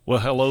Well,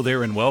 hello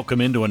there and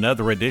welcome into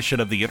another edition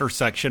of The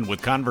Intersection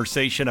with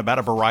conversation about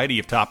a variety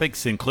of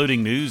topics,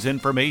 including news,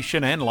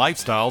 information, and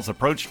lifestyles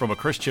approached from a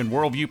Christian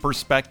worldview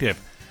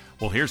perspective.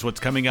 Well, here's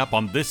what's coming up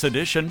on this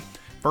edition.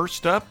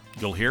 First up,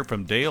 you'll hear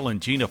from Dale and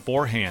Gina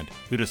Forehand,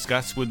 who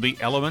discuss with me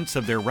elements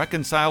of their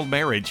reconciled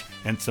marriage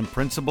and some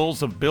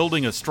principles of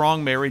building a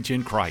strong marriage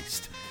in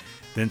Christ.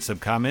 Then some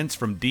comments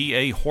from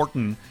D.A.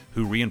 Horton,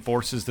 who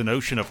reinforces the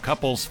notion of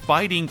couples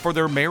fighting for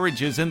their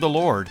marriages in the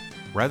Lord,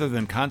 rather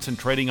than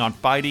concentrating on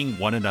fighting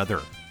one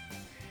another.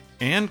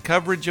 And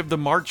coverage of the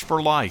March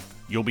for Life.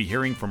 You'll be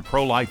hearing from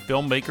pro-life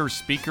filmmaker,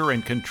 speaker,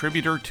 and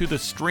contributor to The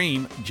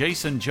Stream,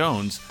 Jason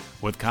Jones,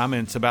 with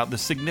comments about the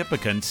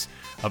significance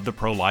of the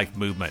pro-life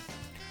movement.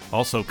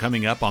 Also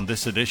coming up on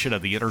this edition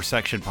of the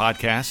Intersection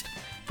podcast,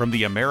 from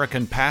the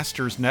American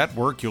Pastors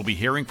Network, you'll be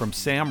hearing from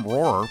Sam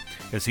Rohrer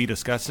as he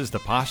discusses the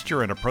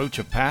posture and approach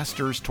of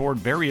pastors toward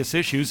various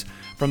issues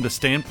from the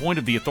standpoint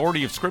of the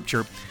authority of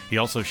Scripture. He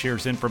also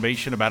shares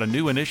information about a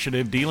new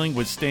initiative dealing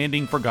with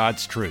standing for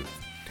God's truth.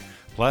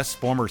 Plus,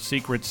 former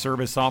Secret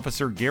Service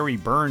officer Gary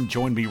Byrne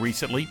joined me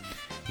recently.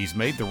 He's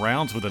made the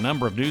rounds with a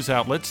number of news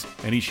outlets,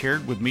 and he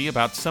shared with me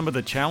about some of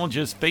the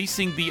challenges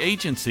facing the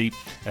agency,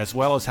 as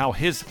well as how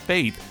his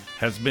faith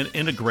has been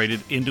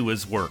integrated into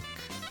his work.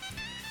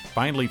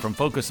 Finally, from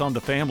Focus on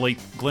the Family,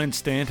 Glenn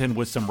Stanton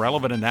with some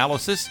relevant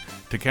analysis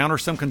to counter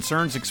some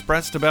concerns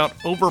expressed about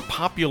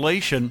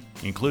overpopulation,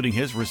 including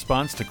his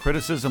response to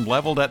criticism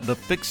leveled at the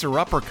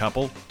fixer-upper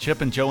couple,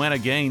 Chip and Joanna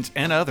Gaines,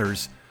 and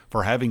others,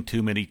 for having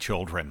too many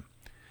children.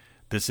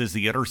 This is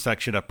the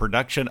Intersection of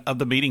production of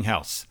The Meeting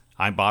House.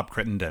 I'm Bob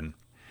Crittenden.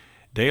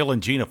 Dale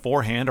and Gina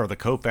Forehand are the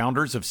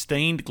co-founders of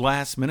Stained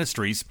Glass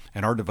Ministries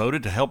and are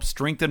devoted to help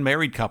strengthen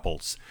married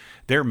couples.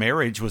 Their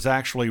marriage was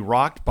actually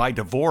rocked by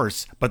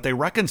divorce, but they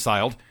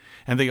reconciled,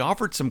 and they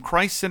offered some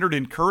Christ-centered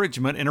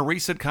encouragement in a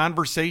recent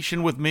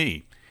conversation with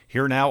me.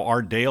 Here now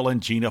are Dale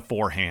and Gina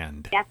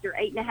Forehand. After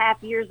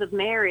 8.5 years of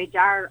marriage,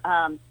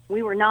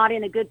 we were not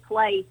in a good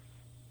place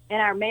in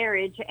our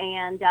marriage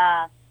and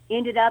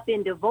ended up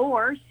in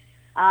divorce.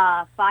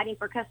 Fighting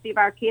for custody of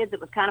our kids.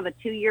 It was kind of a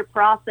 2-year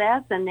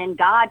process, and then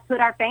God put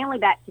our family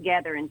back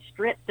together and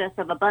stripped us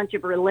of a bunch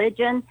of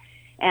religion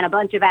and a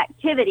bunch of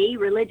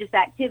religious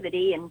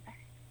activity,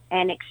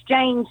 and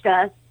exchanged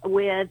us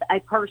with a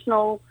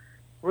personal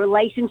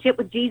relationship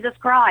with Jesus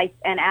Christ.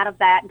 And out of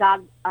that,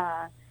 God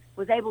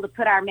was able to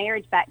put our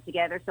marriage back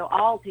together, so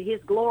all to His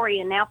glory.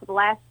 And now for the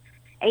last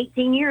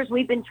 18 years,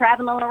 we've been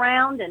traveling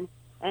around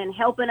and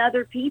helping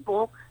other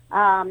people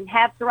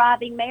have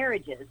thriving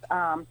marriages.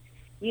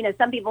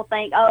 Some people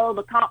think,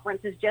 the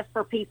conference is just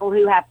for people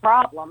who have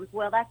problems.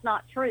 Well, that's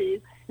not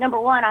true. Number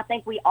one, I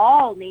think we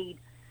all need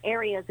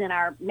areas in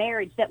our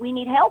marriage that we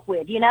need help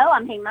with.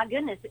 My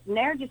goodness,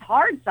 marriage is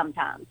hard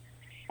sometimes.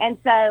 And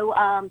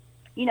so,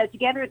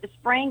 Together at the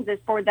Springs is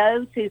for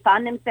those who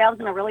find themselves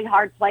in a really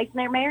hard place in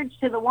their marriage,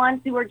 to the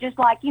ones who are just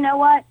like, you know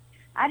what,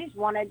 I just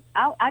want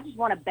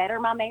to better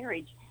my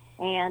marriage.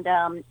 And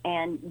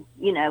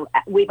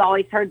we've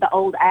always heard the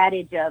old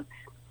adage of,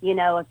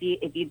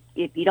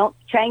 if you don't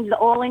change the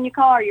oil in your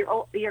car,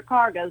 your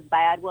car goes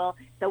bad. Well,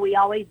 so we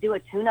always do a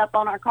tune-up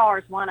on our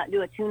cars. Why not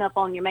do a tune-up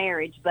on your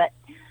marriage? But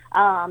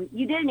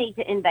you do need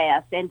to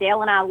invest. And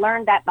Dale and I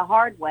learned that the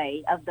hard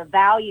way, of the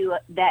value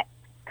that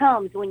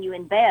comes when you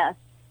invest,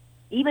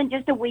 even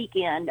just a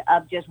weekend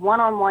of just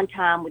one-on-one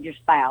time with your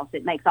spouse.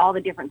 It makes all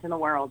the difference in the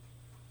world.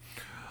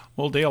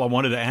 Well, Dale, I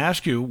wanted to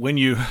ask you, when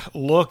you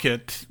look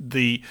at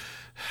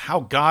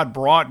how God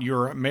brought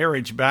your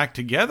marriage back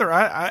together,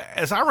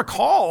 as I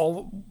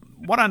recall,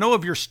 what I know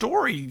of your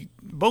story,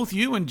 both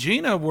you and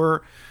Gina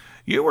were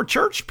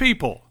church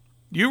people.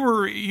 You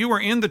were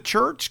in the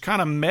church,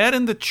 kind of met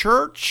in the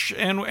church,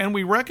 and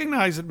we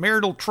recognize that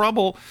marital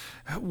trouble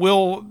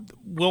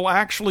will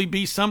actually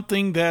be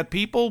something that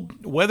people,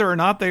 whether or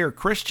not they are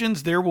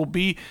Christians, there will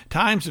be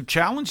times of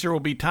challenge, there will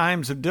be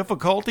times of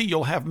difficulty.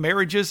 You'll have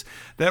marriages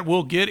that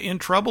will get in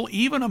trouble,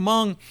 even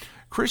among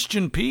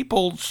Christian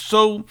people.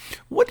 So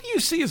what do you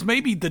see as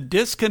maybe the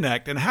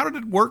disconnect, and how did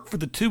it work for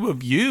the two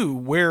of you,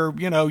 where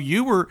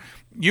you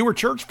were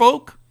church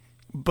folk,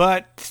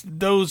 but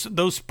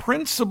those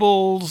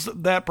principles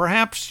that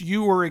perhaps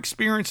you were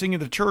experiencing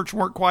in the church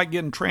weren't quite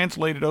getting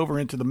translated over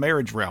into the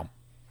marriage realm?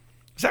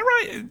 Is that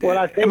right?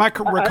 Well, Am I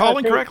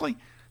recalling correctly?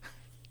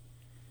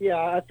 Yeah,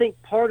 I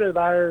think part of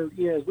our,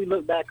 as we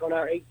look back on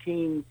our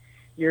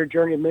 18-year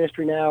journey of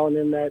ministry now, and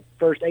then that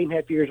first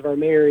 8.5 years of our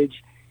marriage,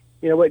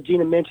 what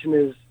Gina mentioned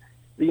is,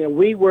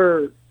 we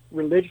were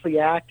religiously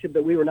active,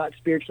 but we were not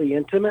spiritually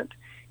intimate.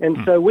 And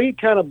so we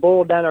kind of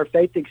boiled down our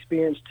faith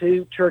experience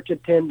to church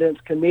attendance,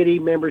 committee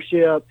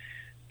membership,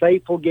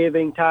 faithful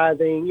giving,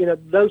 tithing,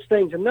 those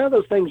things. And none of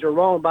those things are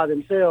wrong by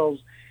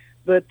themselves.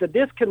 But the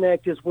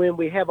disconnect is when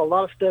we have a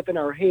lot of stuff in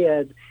our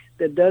head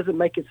that doesn't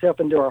make itself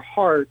into our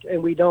heart,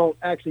 and we don't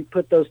actually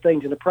put those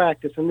things into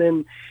practice. And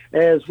then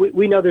as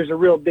we know, there's a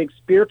real big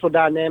spiritual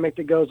dynamic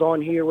that goes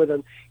on here with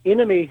an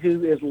enemy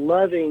who is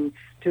loving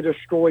to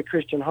destroy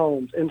Christian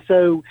homes. And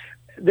so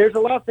there's a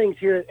lot of things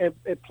here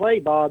at play,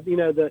 Bob. You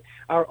know,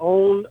 our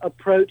own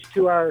approach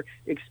to our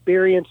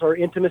experience or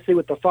intimacy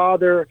with the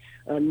Father,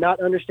 not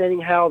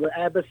understanding how the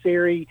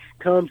adversary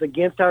comes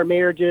against our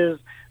marriages,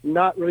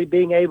 not really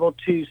being able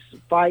to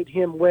fight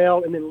him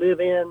well, and then live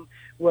in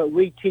what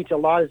we teach a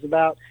lot is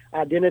about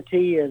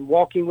identity and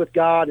walking with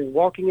God and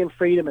walking in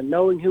freedom and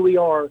knowing who we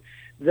are.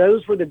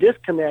 Those were the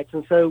disconnects.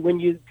 And so when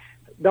you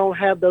don't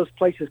have those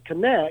places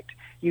connect,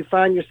 you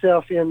find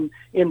yourself in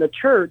the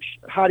church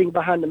hiding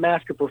behind the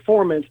mask of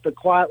performance, but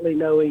quietly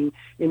knowing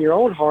in your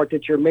own heart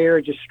that your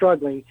marriage is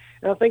struggling.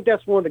 And I think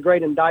that's one of the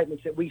great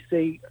indictments that we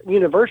see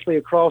universally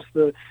across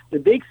the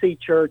Big C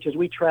Church as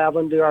we travel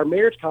and do our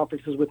marriage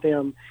conferences with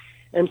them.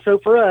 And so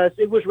for us,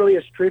 it was really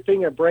a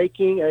stripping, a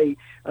breaking,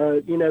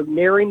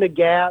 narrowing the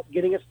gap,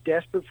 getting us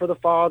desperate for the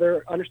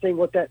Father, understanding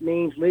what that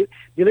means,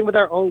 dealing with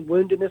our own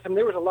woundedness. I mean,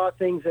 there was a lot of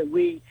things that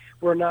we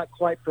were not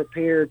quite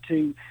prepared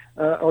to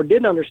or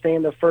didn't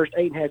understand the first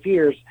 8.5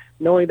 years.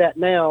 Knowing that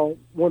now,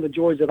 one of the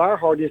joys of our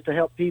heart is to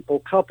help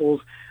couples,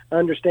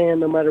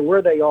 understand no matter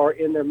where they are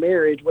in their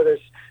marriage, whether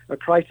it's a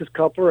crisis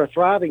couple or a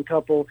thriving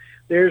couple,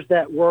 there's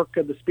that work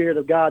of the Spirit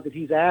of God that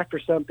He's after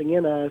something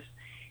in us.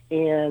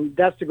 And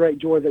that's the great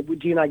joy that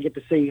Gina and I get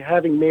to see,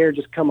 having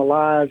marriages come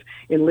alive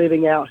and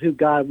living out who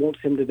God wants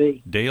them to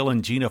be. Dale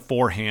and Gina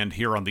Forehand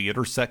here on The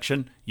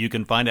Intersection. You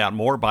can find out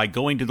more by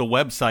going to the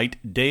website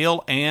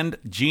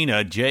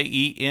daleandgina,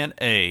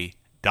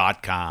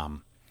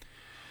 JENA.com.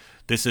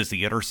 This is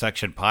The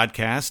Intersection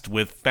Podcast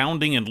with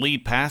founding and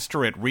lead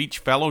pastor at Reach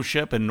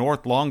Fellowship in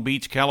North Long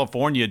Beach,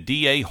 California,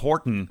 D.A.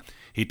 Horton.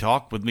 He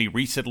talked with me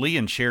recently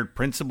and shared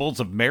principles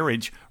of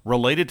marriage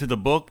related to the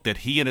book that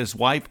he and his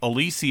wife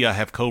Alicia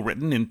have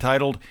co-written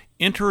entitled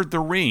Enter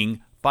the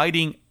Ring,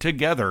 Fighting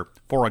Together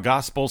for a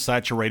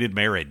Gospel-Saturated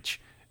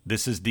Marriage.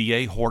 This is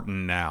D.A.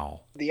 Horton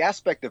now. The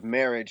aspect of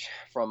marriage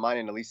from mine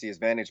and Alicia's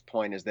vantage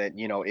point is that,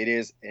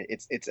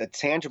 it's a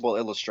tangible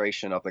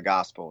illustration of the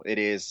gospel.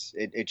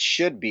 It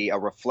should be a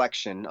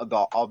reflection of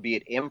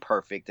albeit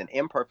imperfect, an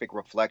imperfect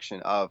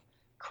reflection of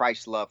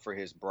Christ's love for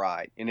his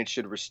bride. And it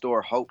should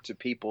restore hope to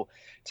people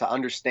to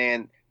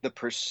understand the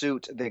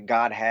pursuit that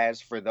God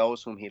has for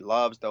those whom he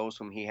loves, those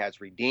whom he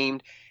has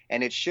redeemed.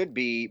 And it should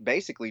be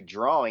basically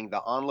drawing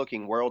the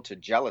onlooking world to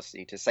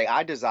jealousy, to say,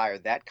 I desire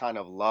that kind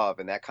of love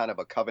and that kind of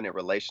a covenant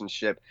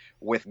relationship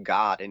with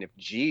God. And if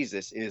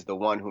Jesus is the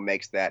one who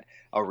makes that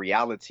a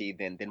reality,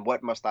 then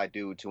what must I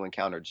do to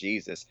encounter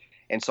Jesus?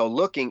 And so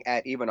looking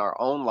at even our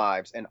own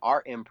lives and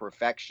our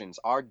imperfections,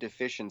 our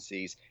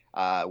deficiencies,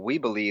 we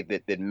believe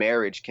that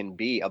marriage can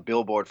be a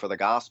billboard for the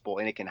gospel,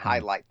 and it can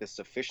highlight the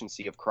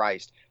sufficiency of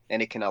Christ,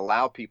 and it can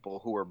allow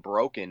people who are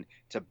broken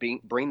to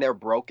bring their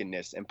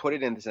brokenness and put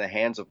it into the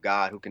hands of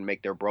God, who can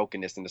make their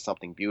brokenness into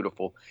something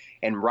beautiful.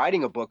 And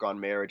writing a book on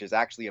marriage is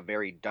actually a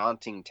very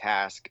daunting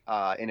task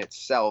in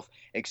itself,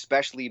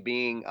 especially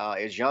being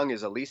as young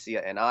as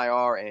Alicia and I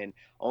are, and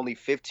only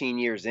 15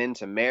 years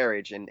into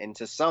marriage. And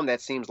to some,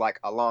 that seems like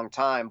a long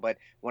time. But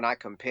when I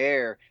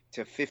compare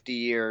to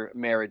 50-year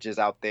marriages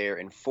out there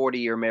and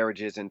 40-year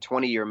marriages and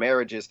 20-year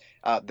marriages,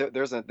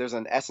 there's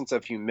an essence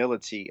of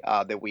humility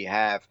that we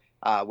have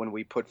when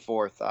we put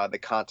forth the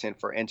content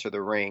for Enter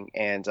the Ring.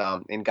 And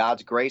in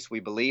God's grace,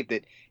 we believe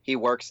that he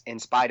works in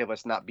spite of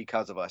us, not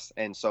because of us.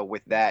 And so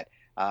with that,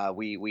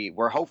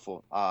 we're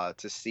hopeful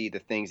to see the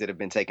things that have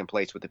been taking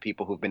place with the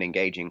people who've been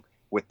engaging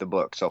with the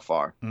book so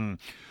far.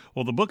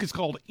 Well, the book is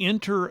called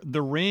Enter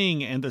the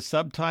Ring, and the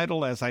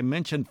subtitle, as I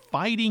mentioned,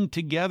 Fighting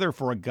Together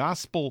for a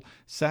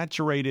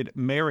Gospel-Saturated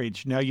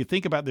Marriage. Now, you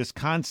think about this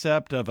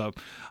concept of a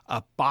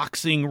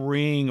boxing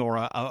ring or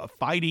a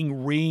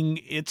fighting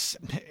ring. It's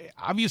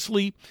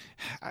obviously,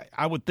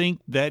 I would think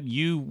that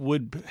you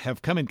would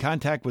have come in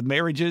contact with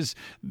marriages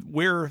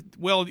where,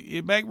 well,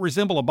 it may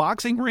resemble a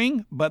boxing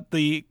ring, but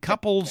the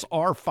couples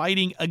are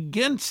fighting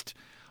against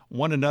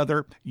one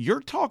another.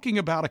 You're talking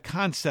about a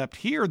concept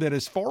here that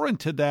is foreign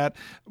to that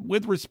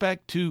with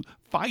respect to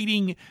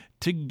fighting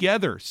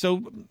together.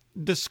 So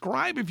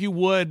describe, if you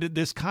would,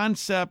 this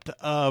concept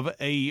of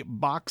a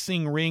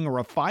boxing ring or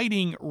a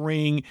fighting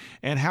ring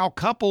and how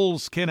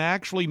couples can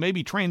actually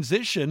maybe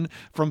transition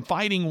from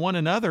fighting one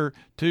another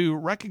to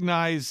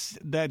recognize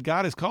that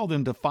God has called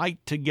them to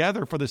fight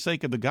together for the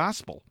sake of the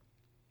gospel.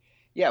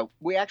 Yeah,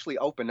 we actually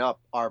open up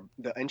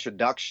the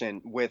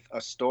introduction with a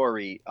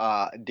story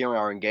during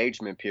our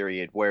engagement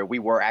period where we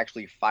were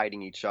actually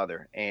fighting each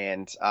other.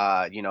 And,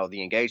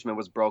 the engagement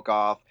was broke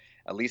off.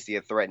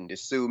 Alicia threatened to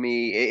sue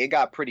me. It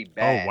got pretty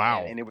bad. Oh,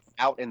 wow. And it was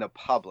out in the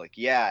public.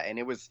 Yeah, and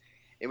it was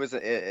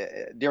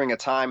during a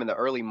time in the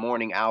early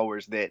morning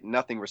hours that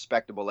nothing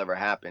respectable ever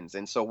happens.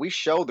 And so we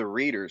show the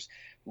readers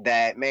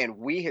that, man,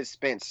 we have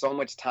spent so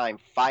much time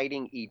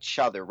fighting each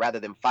other rather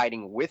than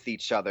fighting with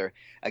each other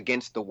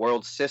against the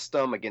world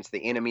system, against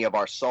the enemy of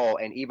our soul,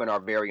 and even our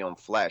very own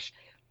flesh.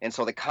 And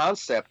so the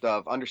concept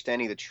of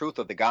understanding the truth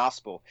of the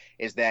gospel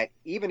is that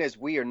even as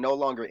we are no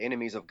longer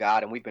enemies of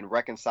God and we've been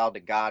reconciled to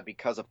God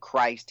because of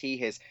Christ, he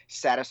has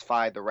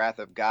satisfied the wrath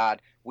of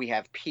God. We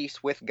have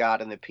peace with God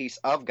and the peace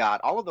of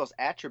God. All of those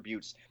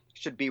attributes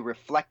should be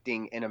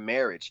reflecting in a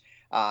marriage.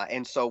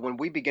 And so when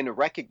we begin to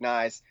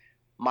recognize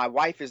my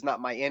wife is not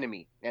my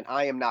enemy and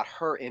I am not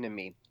her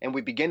enemy, and we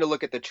begin to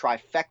look at the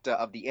trifecta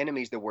of the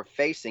enemies that we're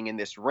facing in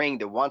this ring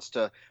that wants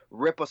to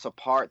rip us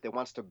apart, that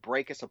wants to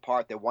break us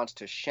apart, that wants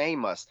to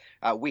shame us,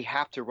 we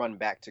have to run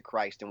back to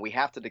Christ and we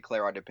have to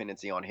declare our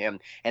dependency on him.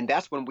 And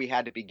that's when we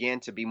had to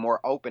begin to be more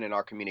open in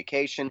our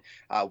communication.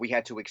 We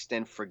had to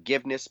extend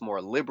forgiveness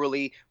more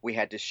liberally. We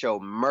had to show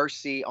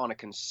mercy on a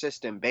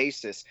consistent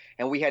basis.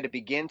 And we had to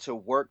begin to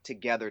work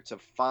together to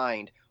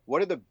find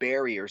what are the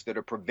barriers that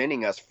are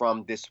preventing us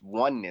from this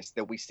oneness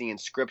that we see in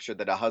Scripture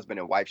that a husband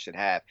and wife should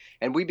have.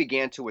 And we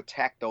began to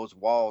attack those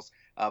walls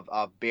of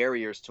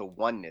barriers to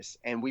oneness.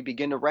 And we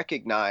begin to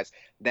recognize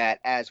that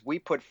as we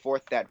put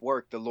forth that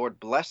work, the Lord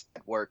blessed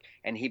that work,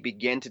 and he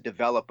began to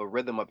develop a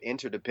rhythm of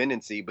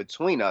interdependency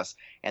between us.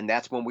 And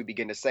that's when we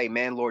begin to say,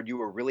 man, Lord,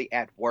 you are really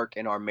at work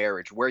in our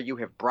marriage. Where you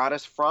have brought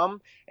us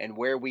from and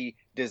where we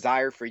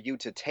desire for you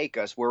to take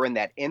us, we're in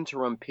that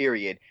interim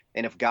period.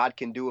 And if God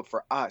can do it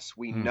for us,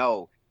 we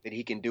know that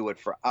he can do it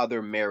for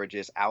other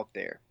marriages out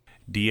there.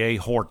 D.A.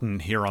 Horton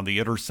here on The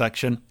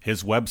Intersection.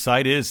 His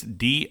website is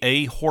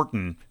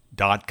dahorton.com.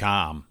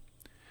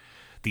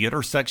 The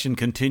Intersection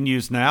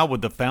continues now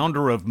with the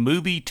founder of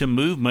Movie to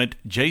Movement,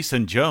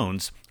 Jason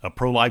Jones, a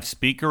pro-life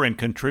speaker and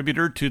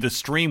contributor to the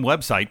Stream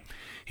website.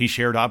 He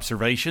shared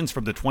observations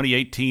from the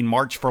 2018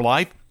 March for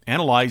Life,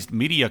 analyzed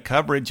media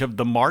coverage of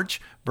the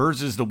march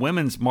versus the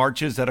women's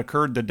marches that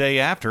occurred the day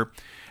after,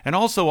 and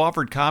also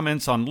offered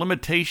comments on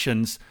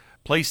limitations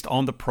placed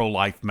on the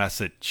pro-life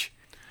message.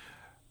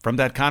 From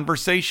that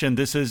conversation,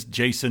 this is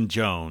Jason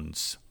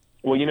Jones.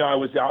 Well, I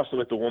was also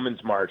at the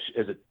Women's March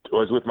I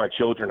was with my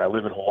children. I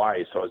live in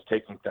Hawaii, so I was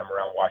taking them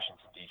around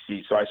Washington,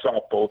 D.C., so I saw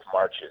both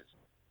marches.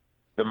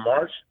 The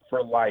March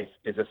for Life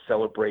is a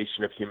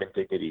celebration of human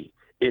dignity.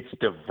 It's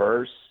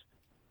diverse,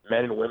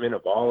 men and women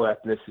of all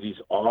ethnicities,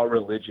 all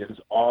religions,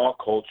 all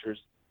cultures.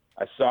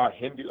 I saw a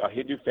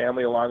Hindu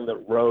family along the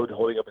road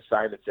holding up a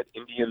sign that said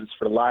Indians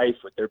for Life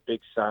with their big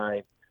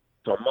sign.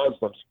 So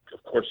Muslims,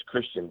 of course,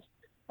 Christians.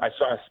 I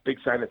saw a big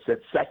sign that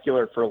said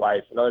secular for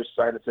life, another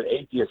sign that said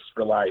atheists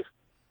for life.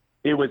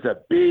 It was a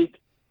big,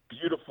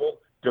 beautiful,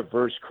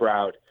 diverse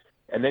crowd.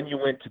 And then you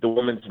went to the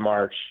Women's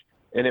March,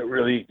 and it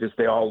really just,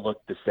 they all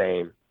looked the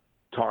same,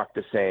 talked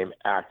the same,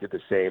 acted the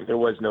same. There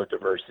was no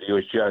diversity. It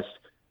was just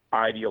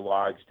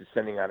ideologues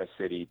descending on a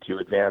city to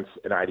advance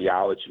an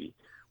ideology.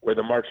 Where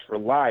the March for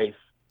Life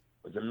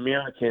was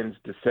Americans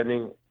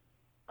descending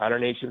on our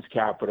nation's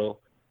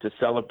capital to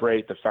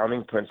celebrate the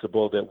founding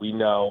principle that we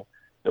know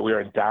that we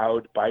are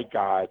endowed by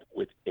God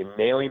with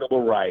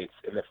inalienable rights,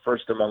 and the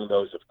first among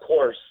those, of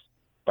course,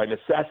 by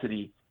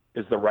necessity,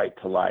 is the right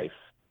to life.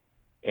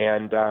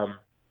 And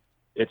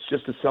it's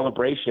just a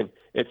celebration.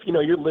 If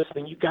you're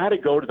listening, you got to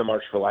go to the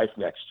March for Life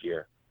next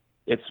year.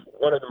 It's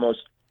one of the most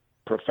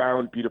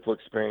profound, beautiful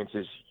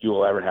experiences you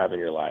will ever have in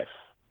your life.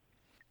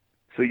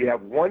 So you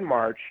have one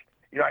march.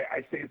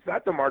 I say it's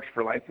not the March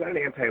for Life. It's not an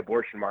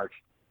anti-abortion march.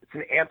 It's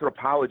an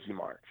anthropology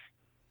march.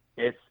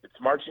 It's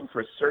marching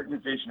for a certain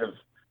vision of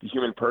the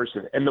human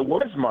person. And the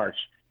Women's March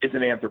is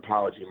an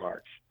anthropology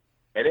march.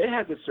 And it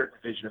has a certain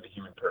vision of the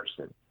human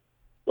person.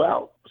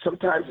 Well,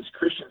 sometimes as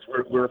Christians,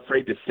 we're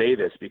afraid to say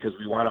this because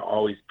we want to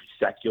always be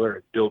secular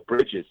and build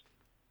bridges.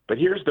 But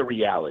here's the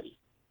reality.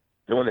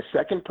 That when the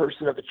second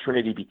person of the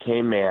Trinity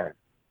became man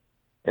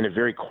in a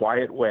very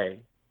quiet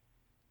way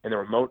in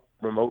the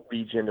remote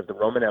region of the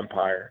Roman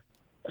Empire,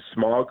 a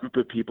small group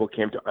of people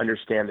came to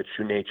understand the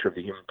true nature of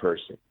the human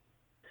person.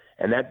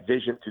 And that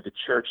vision through the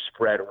church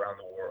spread around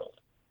the world.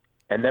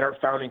 And then our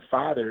founding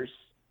fathers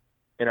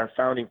and our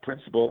founding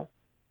principle,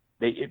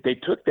 they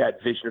took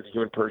that vision of the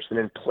human person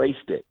and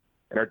placed it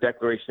in our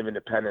Declaration of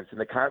Independence. And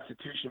the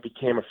Constitution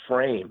became a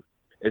frame,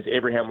 as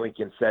Abraham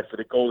Lincoln said, for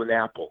the golden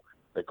apple.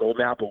 The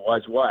golden apple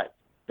was what?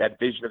 That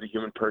vision of the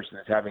human person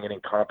as having an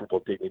incomparable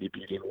dignity,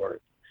 beauty, and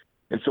worth.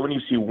 And so when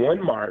you see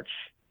one march,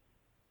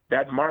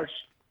 that march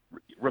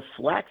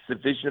reflects the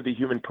vision of the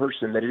human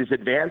person that it is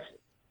advancing.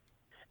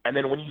 And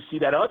then when you see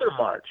that other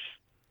march,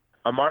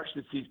 a march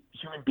that sees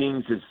human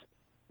beings as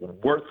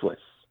worthless,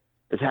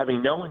 as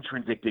having no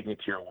intrinsic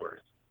dignity or worth,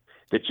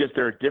 that just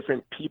there are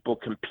different people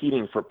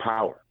competing for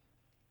power.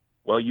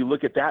 Well, you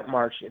look at that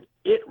march and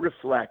it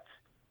reflects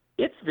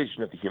its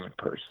vision of the human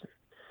person.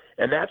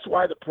 And that's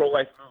why the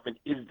pro-life movement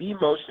is the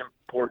most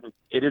important.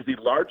 It is the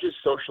largest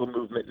social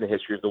movement in the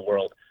history of the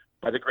world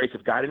by the grace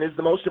of God, and is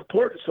the most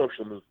important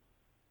social movement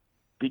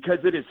because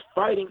it is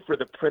fighting for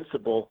the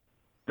principle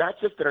not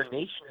just that our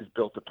nation is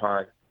built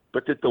upon,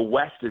 but that the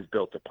West is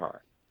built upon.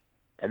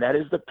 And that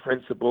is the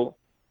principle,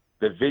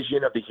 the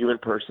vision of the human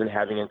person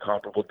having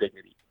incomparable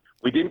dignity.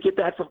 We didn't get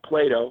that from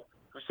Plato,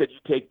 who said you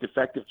take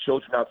defective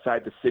children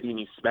outside the city and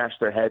you smash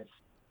their heads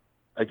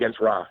against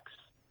rocks.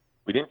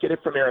 We didn't get it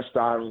from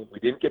Aristotle. We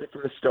didn't get it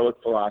from the Stoic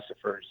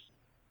philosophers.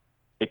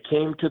 It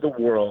came to the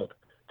world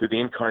through the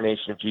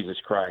incarnation of Jesus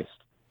Christ.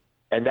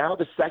 And now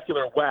the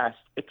secular West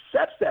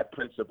accepts that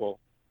principle,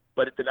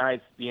 but it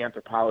denies the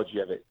anthropology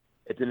of it.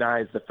 It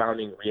denies the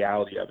founding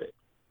reality of it.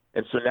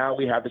 And so now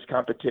we have this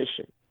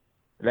competition.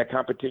 And that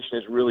competition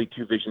is really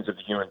two visions of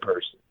the human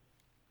person.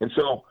 And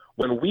so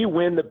when we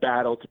win the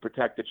battle to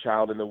protect the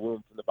child in the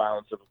womb from the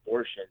violence of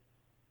abortion,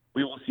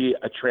 we will see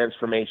a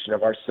transformation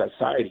of our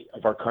society,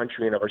 of our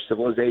country, and of our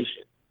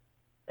civilization.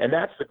 And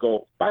that's the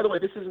goal. By the way,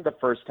 this isn't the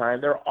first time.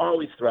 There are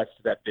always threats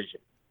to that vision.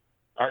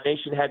 Our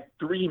nation had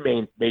three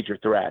major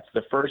threats.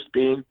 The first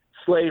being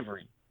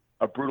slavery,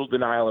 a brutal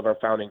denial of our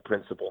founding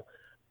principle,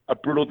 a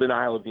brutal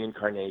denial of the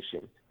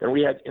incarnation. Then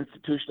we had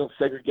institutional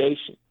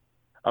segregation,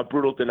 a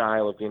brutal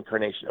denial of the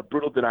incarnation, a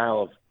brutal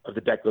denial of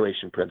the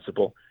Declaration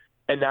principle.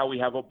 And now we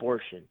have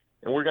abortion.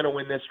 And we're going to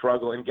win this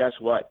struggle. And guess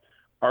what?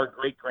 Our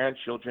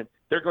great-grandchildren,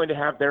 they're going to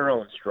have their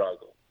own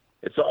struggle.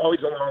 It's always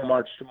a long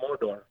march to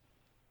Mordor.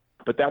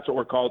 But that's what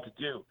we're called to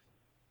do.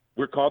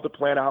 We're called to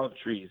plant olive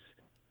trees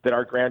that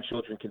our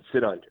grandchildren can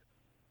sit under.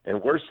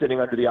 And we're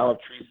sitting under the olive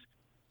trees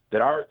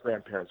that our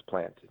grandparents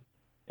planted.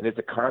 And it's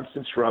a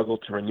constant struggle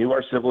to renew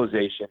our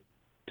civilization,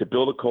 to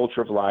build a culture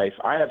of life.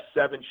 I have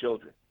 7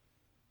 children.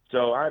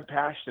 So I'm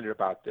passionate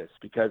about this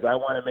because I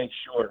want to make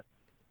sure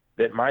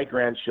that my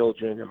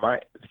grandchildren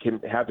can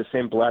have the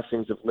same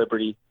blessings of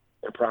liberty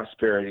and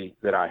prosperity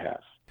that I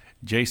have.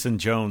 Jason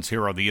Jones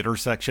here on The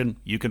Intersection.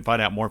 You can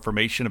find out more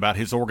information about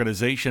his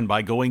organization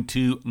by going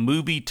to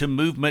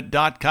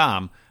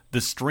movietomovement.com.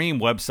 The Stream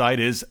website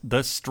is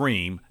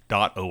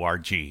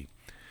thestream.org.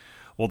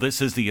 Well,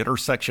 this is the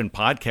Intersection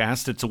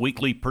Podcast. It's a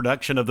weekly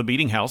production of the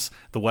Meeting House.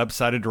 The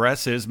website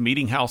address is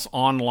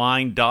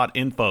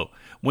meetinghouseonline.info.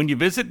 When you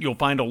visit, you'll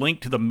find a link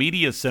to the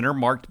Media Center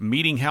marked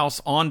Meeting House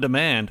On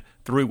Demand,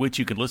 through which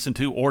you can listen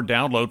to or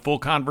download full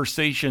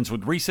conversations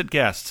with recent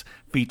guests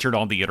featured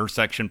on the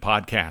Intersection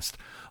Podcast.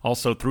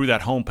 Also, through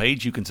that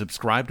homepage, you can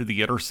subscribe to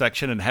the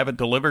Intersection and have it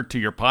delivered to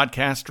your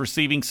podcast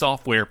receiving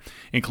software,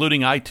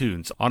 including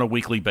iTunes, on a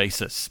weekly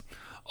basis.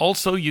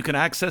 Also, you can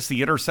access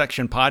the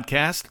Intersection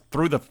Podcast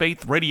through the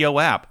Faith Radio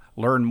app.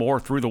 Learn more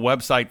through the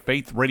website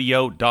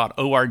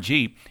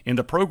faithradio.org. In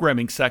the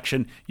programming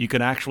section, you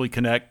can actually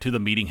connect to the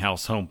Meeting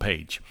House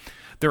homepage.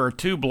 There are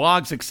 2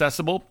 blogs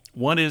accessible.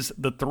 One is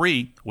The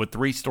 3, with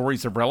 3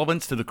 stories of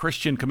relevance to the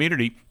Christian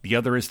community. The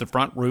other is The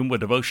Front Room,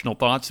 with devotional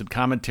thoughts and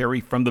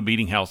commentary from the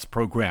Meeting House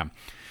program.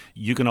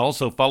 You can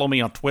also follow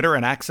me on Twitter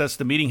and access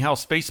the Meeting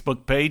House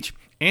Facebook page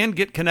and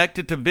get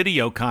connected to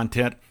video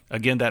content.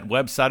 Again, that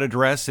website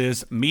address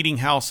is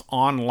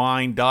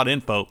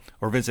meetinghouseonline.info,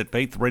 or visit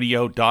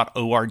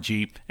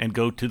faithradio.org and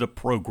go to the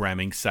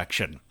programming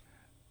section.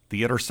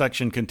 The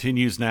Intersection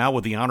continues now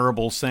with the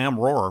Honorable Sam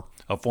Rohrer,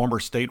 a former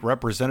state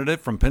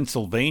representative from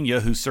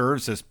Pennsylvania who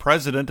serves as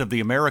president of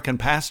the American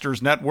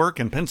Pastors Network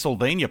and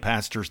Pennsylvania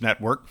Pastors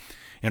Network.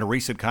 In a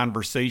recent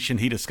conversation,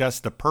 he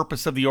discussed the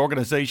purpose of the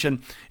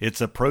organization, its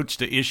approach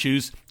to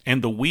issues,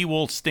 and the We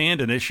Will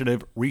Stand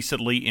initiative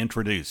recently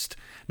introduced.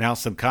 Now,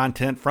 some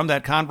content from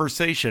that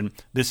conversation.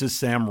 This is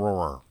Sam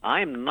Rohrer.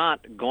 I'm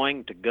not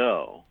going to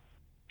go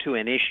to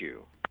an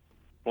issue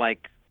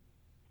like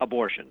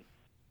abortion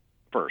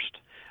first.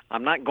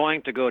 I'm not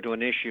going to go to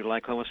an issue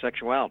like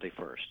homosexuality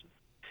first.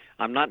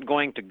 I'm not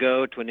going to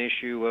go to an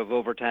issue of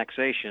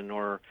overtaxation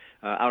or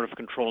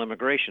out-of-control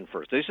immigration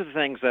first. These are the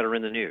things that are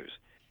in the news.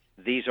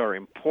 These are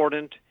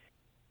important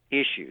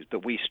issues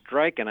that we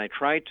strike, and I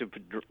try to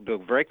go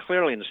very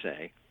clearly and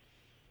say,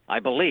 I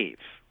believe,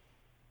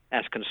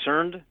 as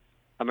concerned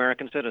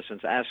American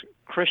citizens, as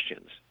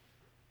Christians,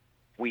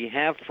 we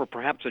have for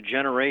perhaps a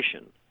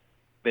generation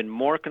been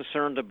more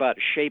concerned about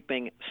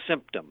shaping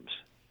symptoms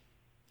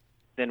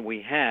than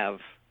we have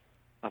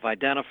of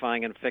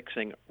identifying and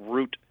fixing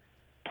root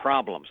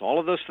problems. All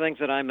of those things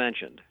that I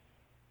mentioned,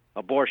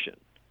 abortion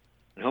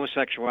and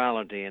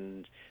homosexuality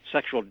and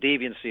sexual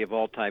deviancy of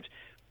all types,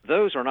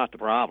 those are not the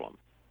problem.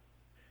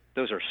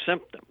 Those are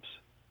symptoms.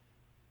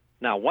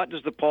 Now, what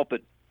does the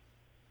pulpit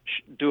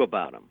do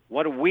about them?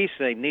 What do we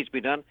say needs to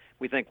be done?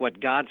 We think what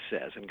God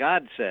says. And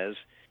God says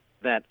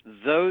that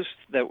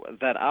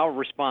that our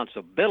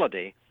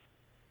responsibility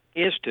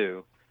is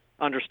to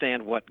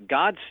understand what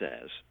God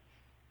says,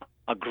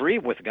 agree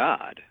with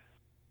God,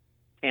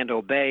 and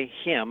obey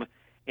Him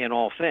in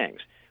all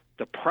things.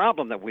 The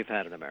problem that we've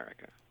had in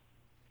America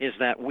is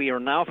that we are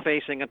now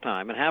facing a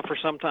time, and have for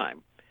some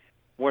time,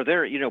 where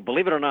there,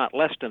 believe it or not,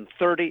 less than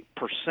 30%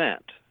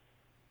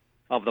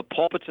 of the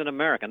pulpits in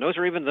America, and those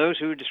are even those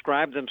who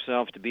describe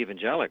themselves to be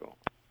evangelical,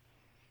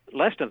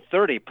 less than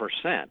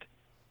 30%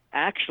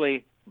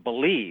 actually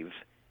believe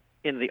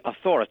in the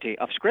authority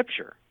of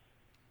Scripture.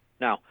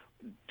 Now,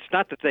 it's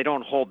not that they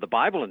don't hold the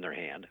Bible in their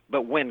hand,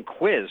 but when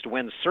quizzed,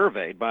 when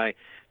surveyed by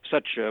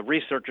such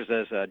researchers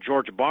as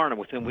George Barna,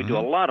 with whom we do a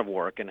lot of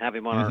work and have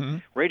him on our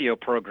radio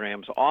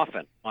programs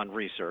often on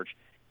research,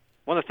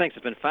 one of the things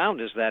that's been found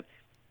is that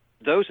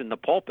those in the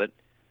pulpit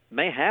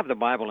may have the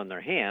Bible in their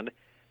hand,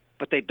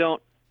 but they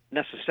don't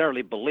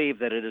necessarily believe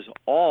that it is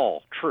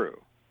all true.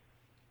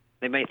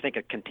 They may think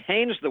it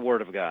contains the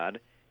Word of God,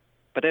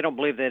 but they don't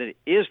believe that it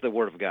is the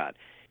Word of God.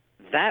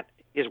 That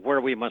is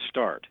where we must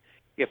start.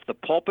 If the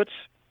pulpits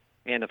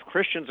and if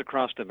Christians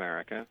across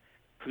America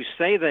who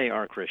say they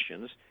are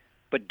Christians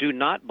but do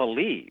not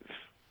believe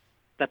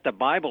that the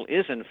Bible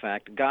is, in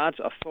fact, God's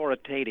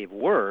authoritative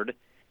Word,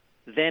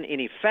 then in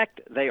effect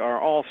they are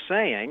all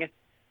saying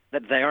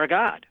that they are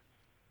God,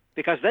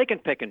 because they can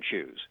pick and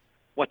choose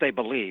what they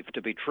believe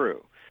to be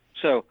true.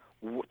 So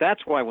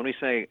that's why when we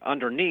say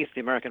underneath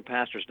the American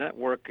Pastors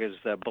Network is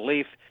the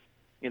belief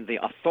in the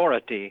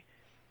authority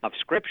of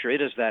Scripture,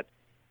 it is that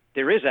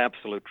there is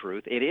absolute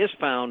truth, it is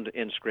found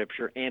in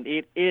Scripture, and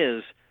it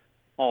is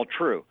all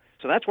true.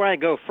 So that's where I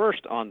go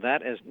first on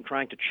that, as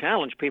trying to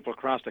challenge people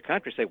across the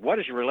country, say, what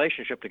is your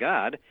relationship to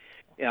God?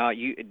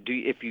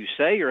 If you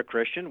say you're a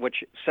Christian,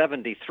 which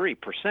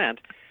 73%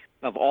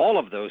 of all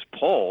of those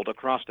polled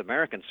across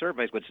American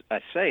surveys would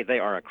say they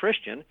are a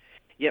Christian,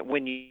 yet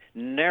when you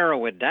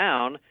narrow it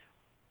down,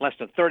 less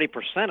than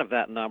 30% of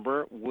that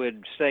number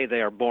would say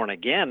they are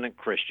born-again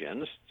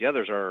Christians. The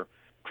others are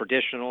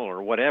traditional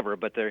or whatever,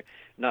 but they're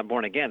not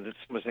born again. This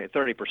was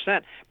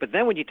 30%. But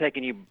then when you take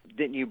and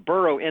you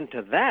burrow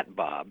into that,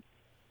 Bob,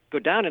 go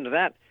down into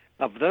that,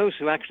 of those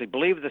who actually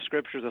believe the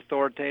Scripture is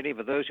authoritative,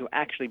 of those who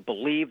actually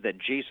believe that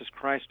Jesus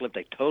Christ lived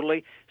a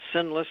totally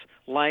sinless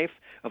life,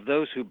 of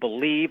those who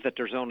believe that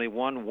there's only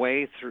one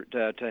way through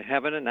to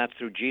heaven, and that's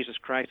through Jesus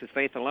Christ with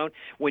faith alone.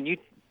 When you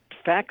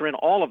factor in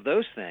all of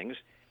those things,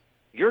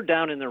 you're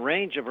down in the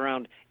range of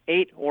around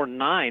 8 or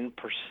 9%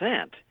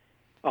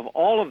 of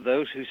all of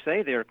those who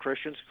say they are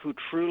Christians who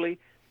truly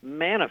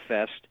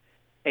manifest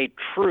a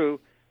true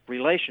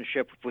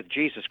relationship with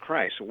Jesus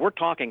Christ. So we're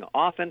talking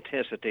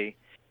authenticity.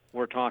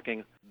 We're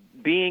talking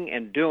being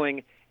and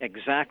doing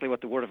exactly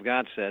what the Word of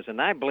God says. And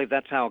I believe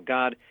that's how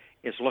God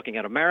is looking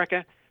at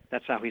America.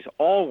 That's how He's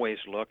always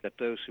looked at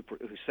those who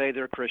say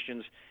they're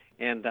Christians.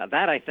 And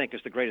that, I think,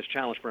 is the greatest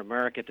challenge for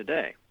America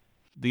today.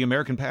 The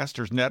American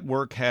Pastors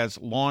Network has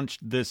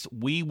launched this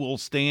We Will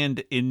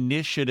Stand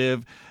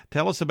initiative.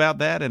 Tell us about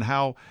that and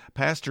how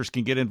pastors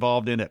can get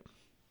involved in it.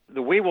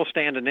 The We Will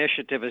Stand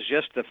initiative is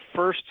just the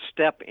first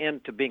step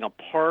into being a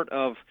part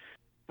of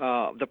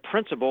the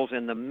principles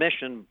and the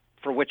mission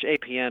for which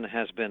APN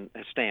has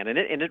stand. And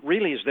it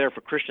really is there for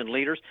Christian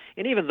leaders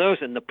and even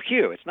those in the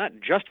pew. It's not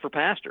just for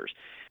pastors.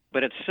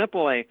 But it's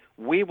simply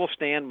we will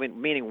stand,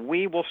 meaning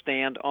we will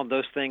stand on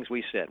those things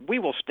we said. We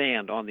will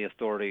stand on the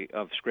authority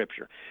of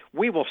Scripture.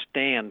 We will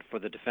stand for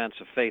the defense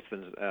of faith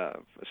and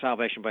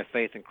salvation by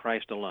faith in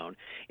Christ alone.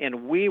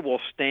 And we will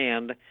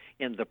stand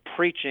in the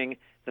preaching,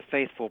 the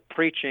faithful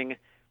preaching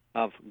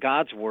of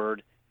God's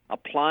Word,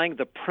 applying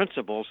the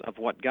principles of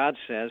what God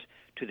says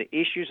to the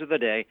issues of the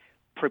day,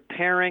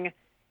 preparing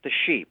the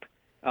sheep,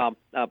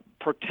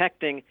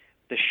 protecting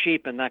the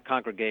sheep in that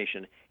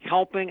congregation,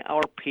 helping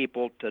our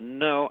people to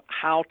know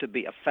how to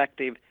be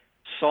effective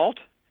salt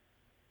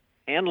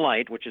and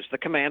light, which is the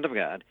command of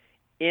God,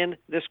 in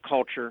this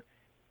culture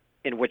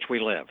in which we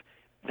live.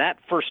 That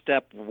first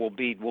step will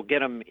get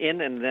them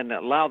in and then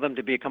allow them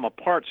to become a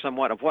part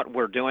somewhat of what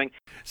we're doing.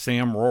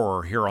 Sam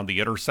Rohrer here on The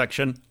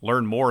Intersection.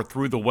 Learn more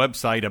through the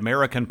website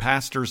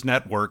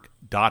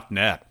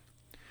AmericanPastorsNetwork.net.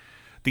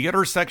 The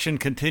Intersection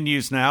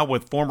continues now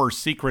with former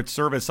Secret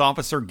Service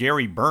officer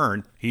Gary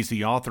Byrne. He's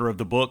the author of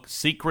the book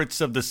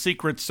Secrets of the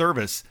Secret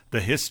Service,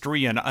 The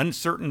History and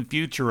Uncertain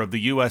Future of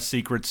the U.S.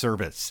 Secret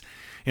Service.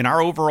 In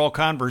our overall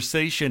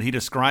conversation, he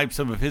describes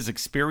some of his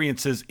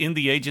experiences in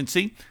the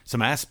agency,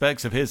 some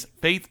aspects of his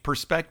faith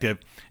perspective,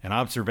 and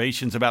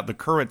observations about the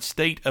current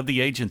state of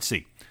the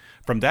agency.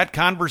 From that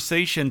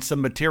conversation,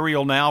 some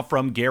material now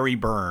from Gary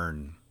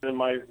Byrne. In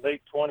my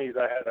late 20s,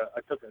 I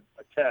took a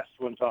test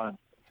one time.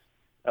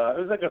 It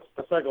was like a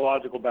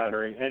psychological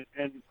battery,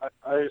 and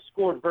I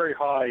scored very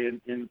high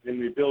in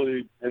the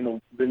ability and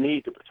the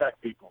need to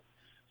protect people.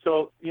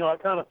 So, I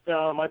kind of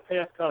found, my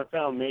path kind of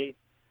found me.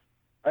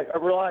 I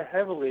rely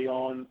heavily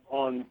on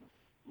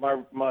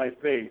my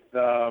faith.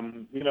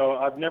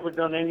 I've never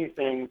done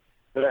anything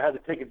that I had to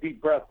take a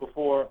deep breath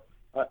before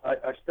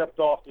I stepped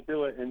off to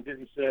do it and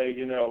didn't say,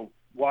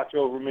 watch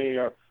over me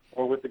or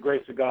with the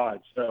grace of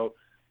God. So,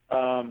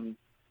 and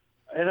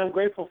I'm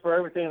grateful for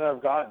everything that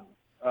I've gotten.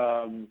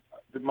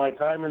 My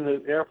time in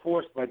the Air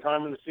Force, my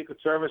time in the Secret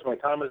Service, my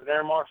time as an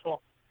Air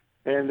Marshal,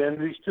 and then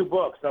these 2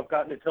 books. I've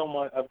gotten a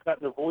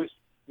voice,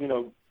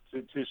 to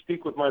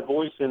speak with my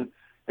voice and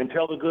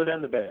tell the good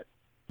and the bad.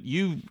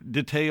 You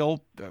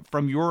detail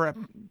from your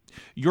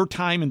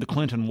time in the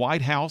Clinton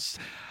White House.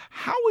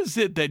 How is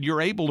it that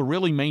you're able to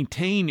really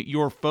maintain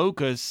your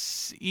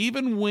focus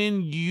even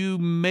when you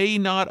may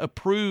not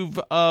approve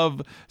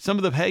of some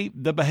of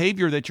the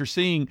behavior that you're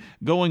seeing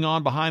going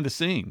on behind the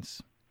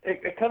scenes?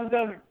 It comes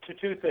down to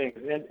 2 things,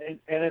 and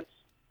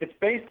it's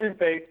based in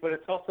faith, but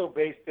it's also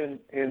based in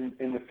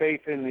the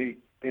faith in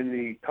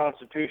the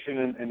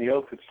Constitution and the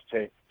oath that you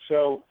take.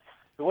 So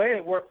the way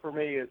it worked for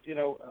me is,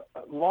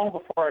 long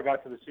before I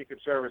got to the Secret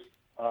Service,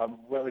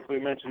 like we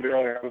mentioned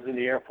earlier, I was in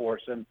the Air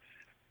Force, and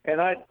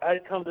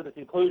I'd come to the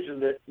conclusion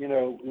that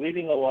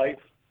leading a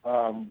life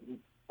of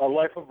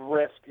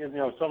risk,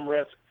 some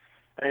risk,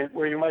 and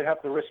where you might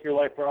have to risk your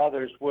life for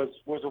others was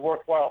a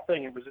worthwhile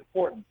thing. It was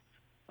important.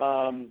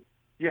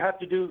 You have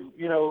to do,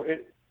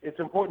 it's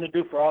important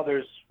to do for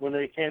others when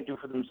they can't do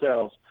for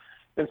themselves.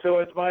 And so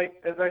as I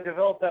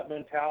developed that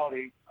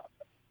mentality,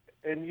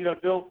 and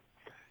Bill,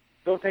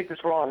 don't take this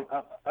wrong.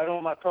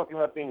 I'm not talking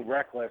about being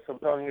reckless. I'm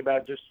talking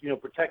about just,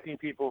 protecting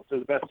people to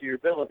the best of your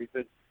ability.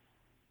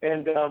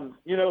 And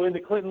in the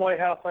Clinton White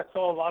House, I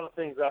saw a lot of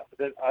things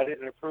that I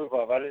didn't approve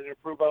of. I didn't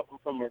approve of them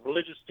from a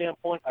religious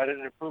standpoint. I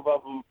didn't approve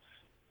of them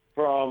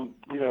from,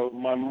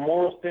 my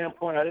moral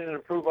standpoint. I didn't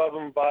approve of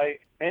them by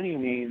any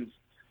means.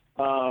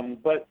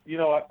 But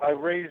I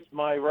raised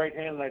my right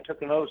hand and I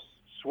took an oath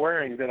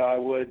swearing that I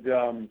would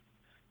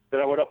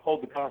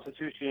uphold the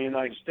Constitution of the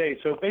United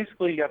States. So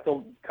basically, you have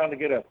to kind of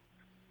get a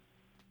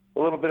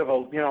little bit of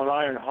an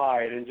iron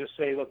hide and just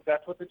say, look,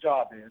 that's what the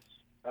job is.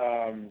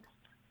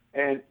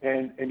 And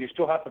you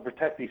still have to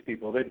protect these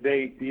people.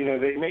 They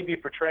may be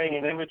portraying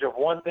an image of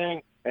one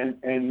thing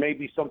and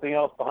maybe something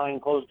else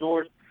behind closed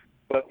doors,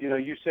 but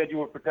you said you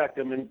would protect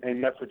them,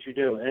 and that's what you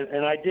do,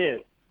 and I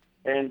did.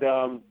 And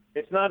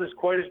it's not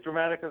quite as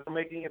dramatic as I'm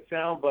making it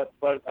sound, but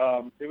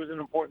it was an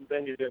important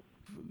thing to do.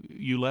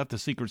 You left the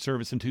Secret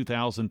Service in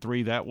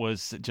 2003. That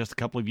was just a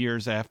couple of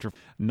years after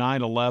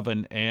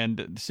 9/11, and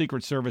the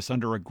Secret Service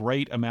under a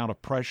great amount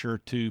of pressure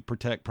to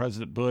protect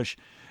President Bush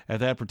at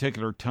that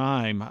particular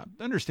time. I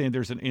understand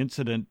there's an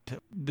incident.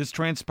 This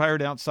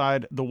transpired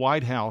outside the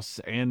White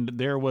House, and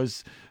there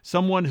was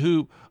someone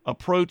who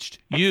approached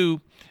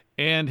you,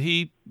 and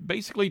he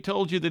basically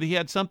told you that he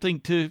had something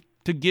to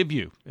give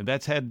you, and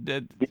that's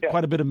had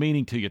quite a bit of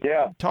meaning to you.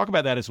 Yeah. Talk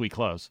about that as we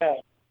close.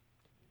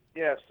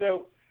 Yeah.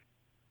 So,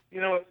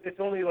 it's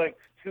only like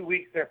 2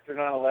 weeks after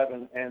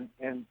 9/11,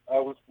 and I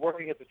was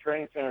working at the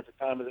training center at the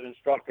time as an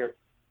instructor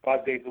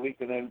 5 days a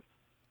week, and then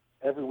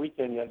every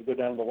weekend you had to go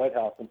down to the White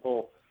House and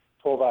pull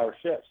 12-hour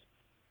shifts.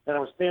 And I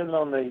was standing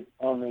on the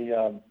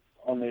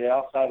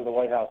outside of the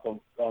White House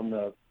on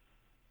the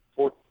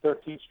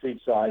 13th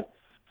Street side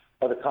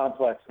of the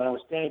complex, and I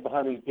was standing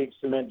behind these big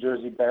cement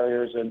jersey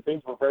barriers, and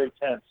things were very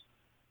tense.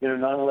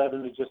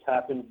 9/11 had just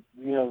happened.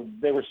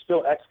 They were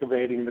still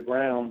excavating the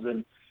grounds,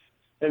 and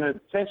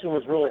the tension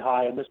was really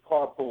high. And this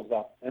car pulls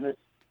up, and this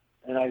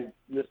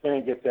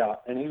man gets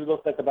out, and he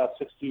looked like about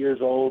 60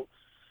 years old.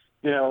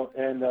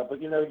 But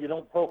you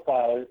don't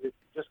profile it.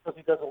 Just because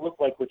he doesn't look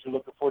like what you're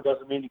looking for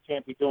doesn't mean he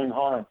can't be doing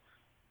harm.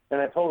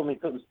 And I told him he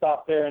couldn't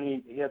stop there,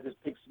 and he had this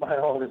big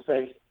smile on his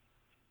face,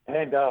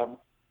 and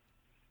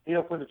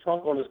put the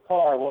trunk on his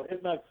car. Well,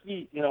 at my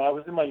feet, I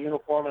was in my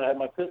uniform and I had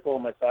my pistol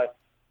on my side,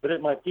 but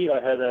at my feet I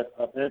had a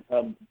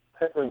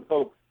pepper and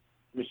coke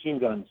submachine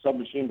gun.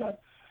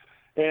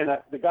 And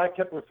the guy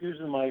kept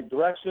refusing my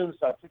directions.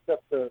 So I picked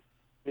up the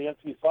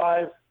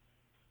MP5.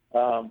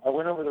 I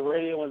went over the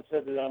radio and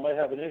said that I might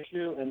have an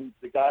issue, and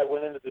the guy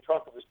went into the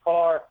trunk of his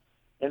car,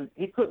 and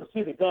he couldn't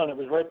see the gun. It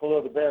was right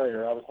below the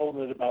barrier. I was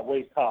holding it about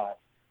waist high.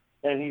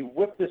 And he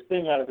whipped this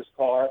thing out of his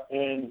car,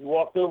 and he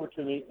walked over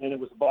to me, and it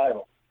was a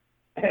Bible.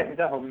 And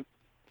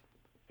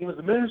he was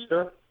a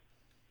minister,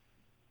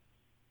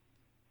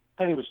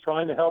 and he was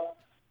trying to help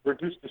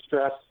reduce the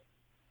stress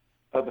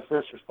of the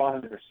first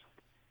responders.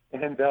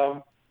 And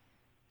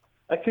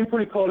I came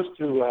pretty close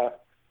to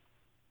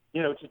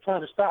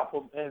trying to stop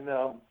him, and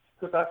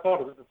because I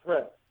thought it was a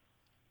threat.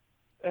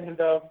 And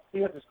he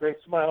had this great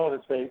smile on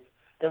his face,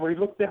 and when he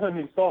looked down and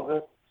he saw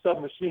the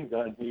submachine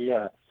gun, he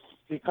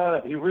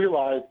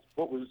realized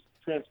what was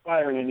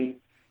transpiring, and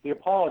he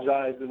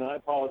apologized, and I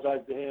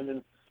apologized to him,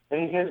 and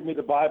he handed me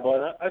the Bible,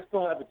 and I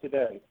still have it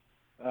today.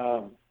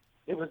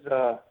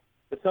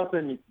 It's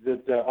something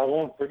that I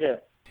won't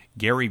forget.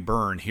 Gary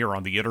Byrne here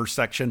on The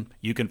Intersection.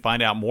 You can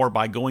find out more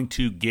by going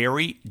to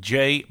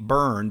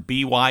GaryJByrne,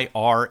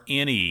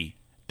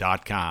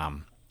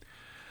 BYRNE.com.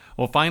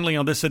 Well, finally,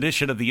 on this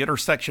edition of the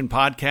Intersection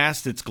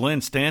podcast, it's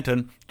Glenn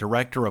Stanton,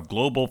 Director of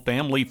Global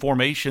Family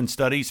Formation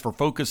Studies for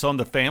Focus on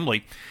the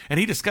Family, and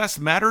he discussed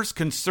matters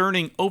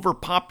concerning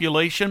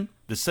overpopulation,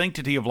 the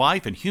sanctity of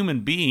life, and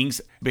human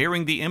beings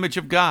bearing the image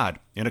of God,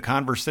 in a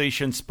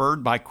conversation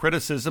spurred by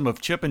criticism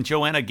of Chip and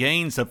Joanna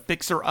Gaines of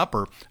Fixer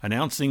Upper,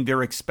 announcing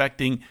they're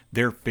expecting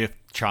their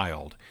 5th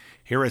child.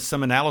 Here is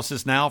some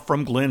analysis now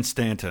from Glenn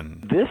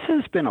Stanton. This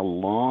has been a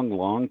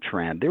long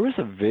trend. There was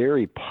a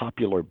very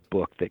popular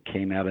book that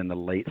came out in the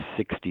late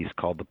 60s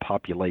called The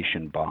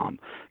Population Bomb.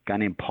 A guy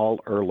named Paul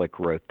Ehrlich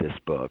wrote this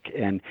book,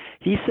 and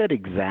he said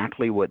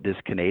exactly what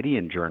this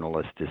Canadian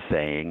journalist is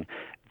saying,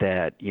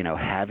 that,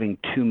 having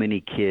too many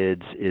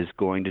kids is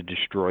going to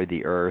destroy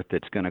the earth.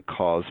 It's going to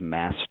cause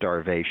mass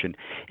starvation.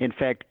 In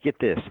fact, get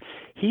this.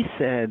 He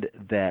said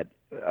that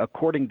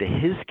according to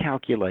his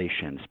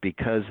calculations,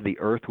 because the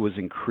earth was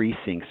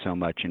increasing so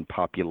much in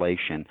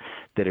population,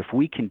 that if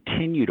we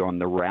continued on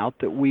the route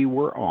that we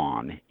were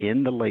on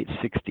in the late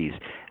 60s,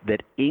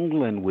 that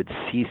England would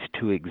cease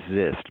to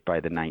exist by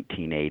the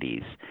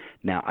 1980s.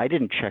 Now, I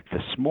didn't check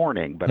this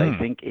morning, but I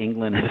think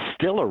England is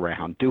still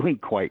around, doing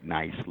quite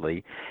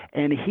nicely.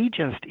 And he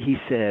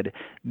said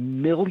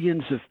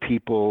millions of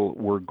people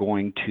were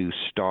going to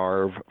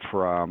starve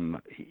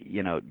from,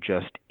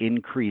 just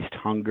increased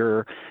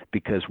hunger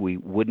because we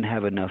wouldn't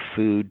have enough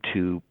food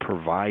to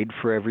provide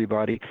for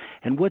everybody.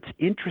 And what's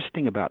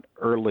interesting about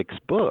Ehrlich's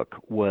book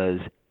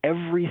was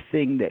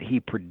everything that he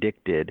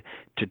predicted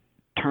to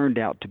turned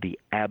out to be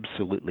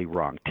absolutely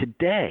wrong.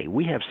 Today,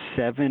 we have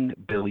 7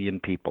 billion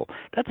people.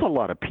 That's a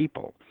lot of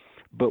people.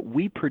 But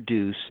we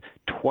produce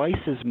twice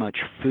as much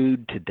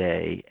food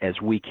today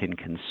as we can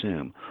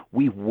consume.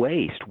 We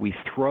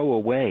throw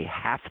away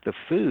half the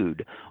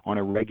food on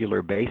a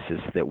regular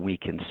basis that we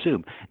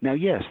consume. Now,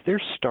 yes,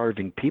 there's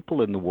starving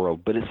people in the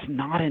world, but it's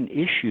not an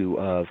issue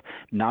of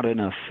not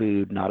enough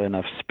food, not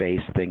enough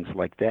space, things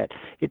like that.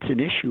 It's an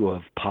issue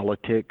of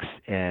politics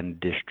and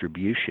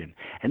distribution,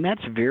 and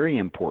that's very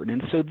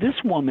important. And so this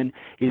woman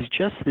is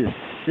just this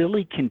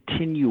silly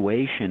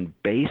continuation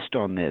based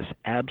on this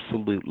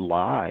absolute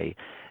lie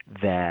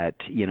that,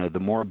 the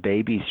more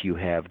babies you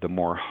have, the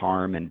more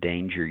harm and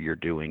danger you're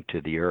doing to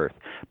the earth.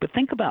 But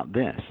think about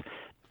this.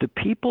 The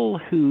people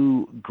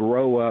who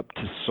grow up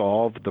to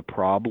solve the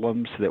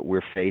problems that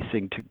we're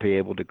facing, to be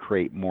able to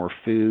create more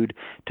food,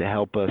 to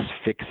help us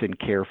fix and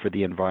care for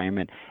the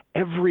environment,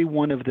 every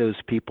one of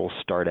those people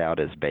start out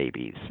as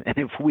babies. And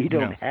if we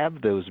don't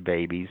have those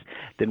babies,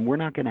 then we're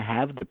not going to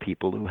have the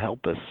people who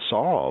help us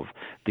solve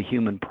the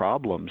human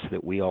problems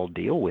that we all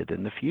deal with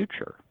in the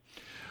future.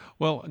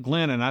 Well,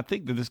 Glenn, and I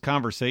think that this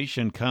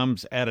conversation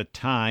comes at a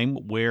time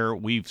where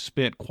we've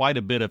spent quite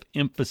a bit of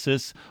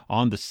emphasis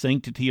on the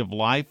sanctity of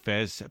life.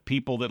 As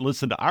people that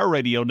listen to our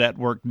radio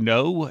network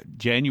know,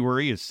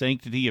 January is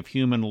Sanctity of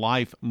Human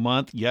Life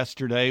Month.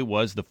 Yesterday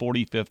was the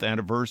 45th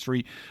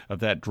anniversary of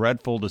that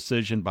dreadful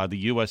decision by the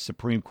U.S.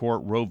 Supreme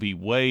Court, Roe v.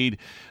 Wade,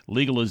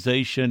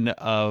 legalization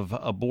of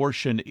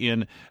abortion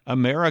in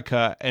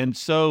America. And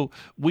so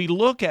we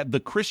look at the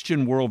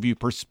Christian worldview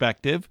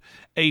perspective,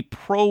 a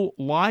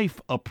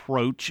pro-life approach,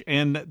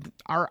 and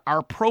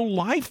our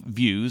pro-life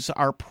views,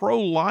 our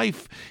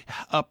pro-life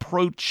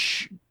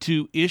approach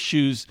to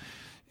issues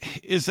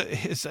is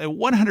a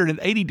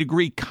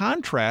 180-degree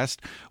contrast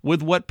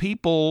with what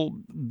people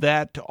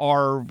that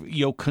are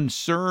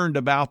concerned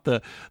about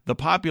the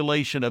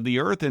population of the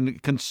earth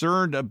and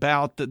concerned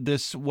about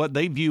this, what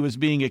they view as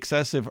being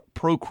excessive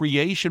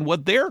procreation,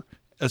 what they're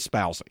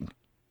espousing.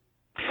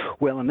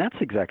 Well, and that's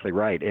exactly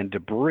right. And to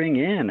bring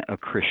in a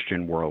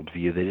Christian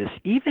worldview that is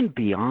even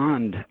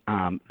beyond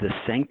the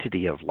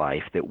sanctity of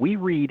life that we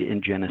read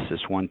in Genesis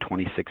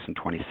 1:26 and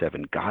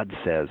 27, God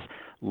says,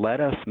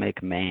 "Let us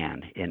make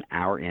man in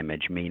our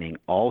image," meaning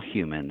all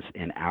humans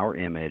in our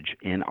image,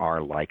 in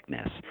our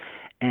likeness.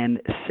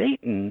 And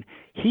Satan,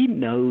 he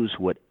knows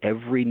what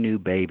every new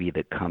baby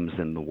that comes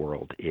in the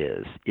world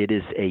is. It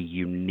is a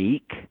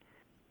unique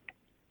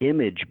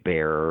image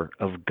bearer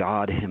of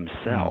God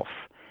himself.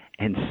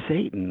 And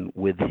Satan,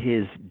 with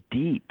his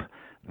deep,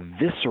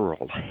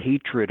 visceral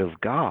hatred of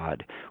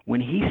God,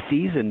 when he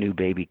sees a new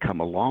baby come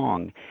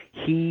along,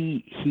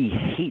 he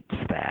hates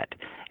that.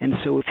 And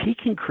so if he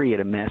can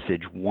create a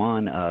message,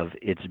 one of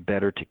it's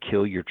better to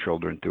kill your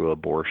children through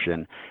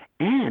abortion,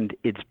 and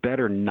it's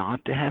better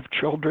not to have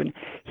children,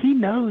 he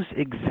knows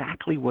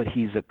exactly what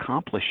he's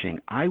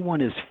accomplishing. I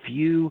want as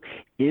few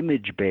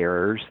image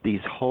bearers,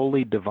 these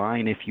holy,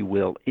 divine, if you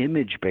will,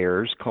 image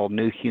bearers called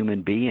new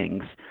human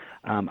beings,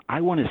 I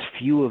want as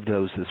few of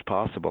those as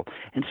possible.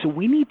 And so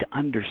we need to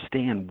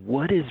understand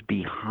what is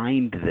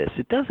behind this.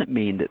 It doesn't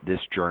mean that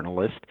this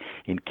journalist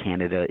in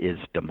Canada is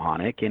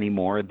demonic any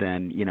more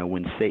than,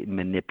 when Satan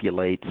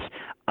manipulates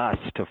us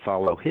to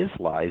follow his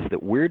lies,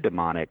 that we're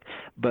demonic.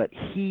 But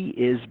he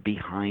is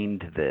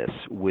behind this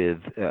with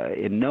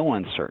in no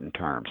uncertain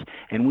terms.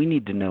 And we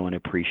need to know and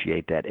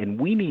appreciate that. And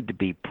we need to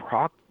be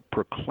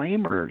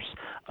proclaimers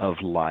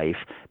of life,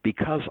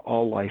 because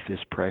all life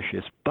is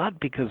precious, but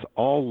because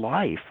all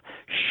life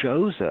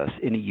shows us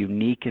in a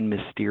unique and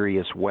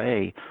mysterious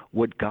way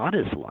what God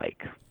is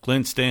like.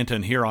 Glenn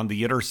Stanton here on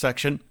The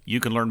Intersection.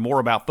 You can learn more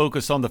about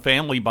Focus on the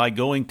Family by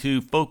going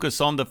to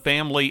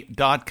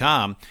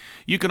focusonthefamily.com.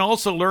 You can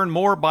also learn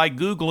more by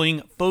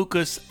Googling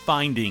Focus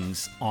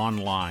Findings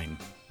online.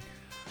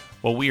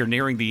 Well, we are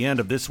nearing the end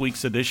of this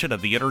week's edition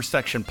of the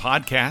Intersection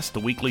Podcast,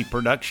 the weekly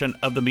production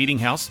of the Meeting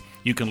House.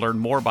 You can learn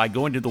more by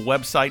going to the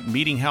website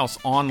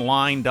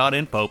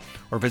meetinghouseonline.info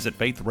or visit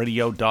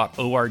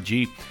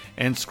faithradio.org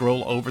and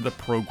scroll over the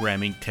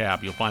programming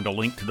tab. You'll find a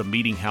link to the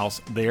Meeting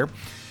House there.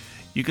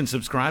 You can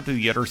subscribe to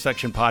the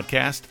Intersection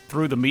Podcast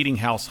through the Meeting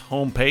House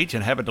homepage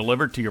and have it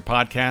delivered to your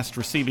podcast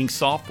receiving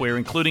software,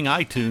 including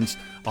iTunes,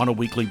 on a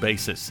weekly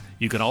basis.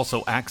 You can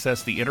also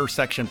access the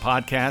Intersection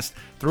Podcast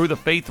through the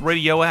Faith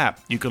Radio app.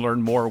 You can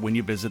learn more when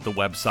you visit the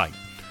website.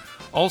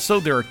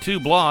 Also, there are 2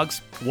 blogs.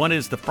 One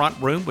is The Front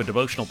Room with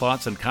devotional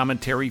thoughts and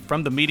commentary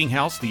from the Meeting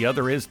House. The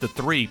other is The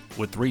 3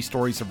 with 3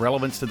 stories of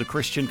relevance to the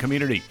Christian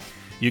community.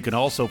 You can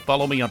also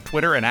follow me on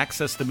Twitter and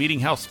access the Meeting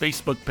House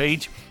Facebook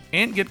page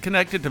and get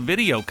connected to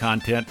video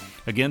content.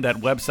 Again, that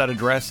website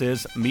address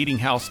is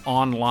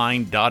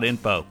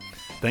meetinghouseonline.info.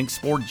 Thanks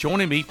for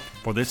joining me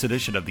for this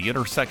edition of the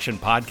Intersection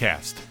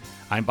Podcast.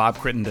 I'm Bob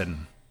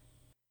Crittenden.